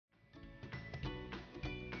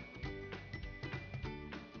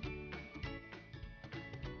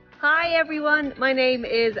Hi everyone, my name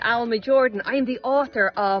is Alma Jordan. I am the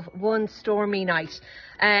author of One Stormy Night,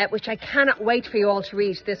 which I cannot wait for you all to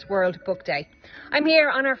read this World Book Day. I'm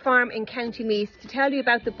here on our farm in County Meath to tell you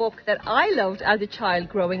about the book that I loved as a child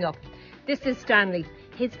growing up. This is Stanley.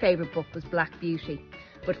 His favourite book was Black Beauty.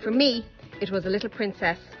 But for me, it was A Little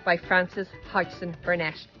Princess by Frances Hodgson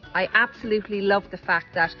Burnett. I absolutely loved the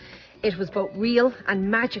fact that it was both real and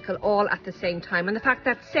magical all at the same time. And the fact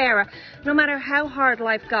that Sarah, no matter how hard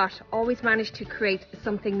life got, always managed to create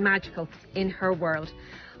something magical in her world.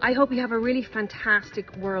 I hope you have a really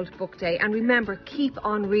fantastic World Book Day. And remember, keep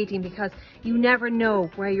on reading because you never know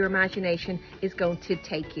where your imagination is going to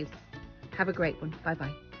take you. Have a great one.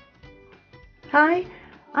 Bye-bye. Hi,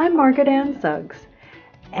 I'm Margaret Suggs,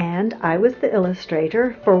 and I was the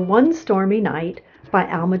illustrator for One Stormy Night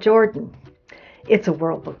by Alma Jordan. It's a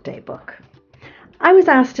World Book Day book. I was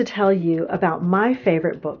asked to tell you about my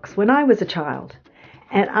favorite books when I was a child,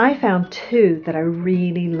 and I found two that I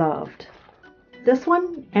really loved. This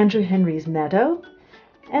one, Andrew Henry's Meadow,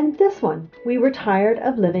 and this one, We Were Tired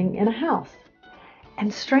of Living in a House.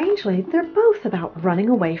 And strangely, they're both about running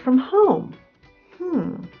away from home.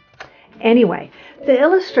 Anyway, the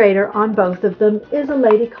illustrator on both of them is a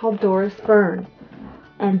lady called Doris Byrne,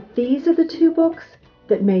 and these are the two books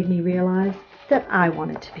that made me realize that I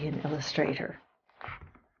wanted to be an illustrator.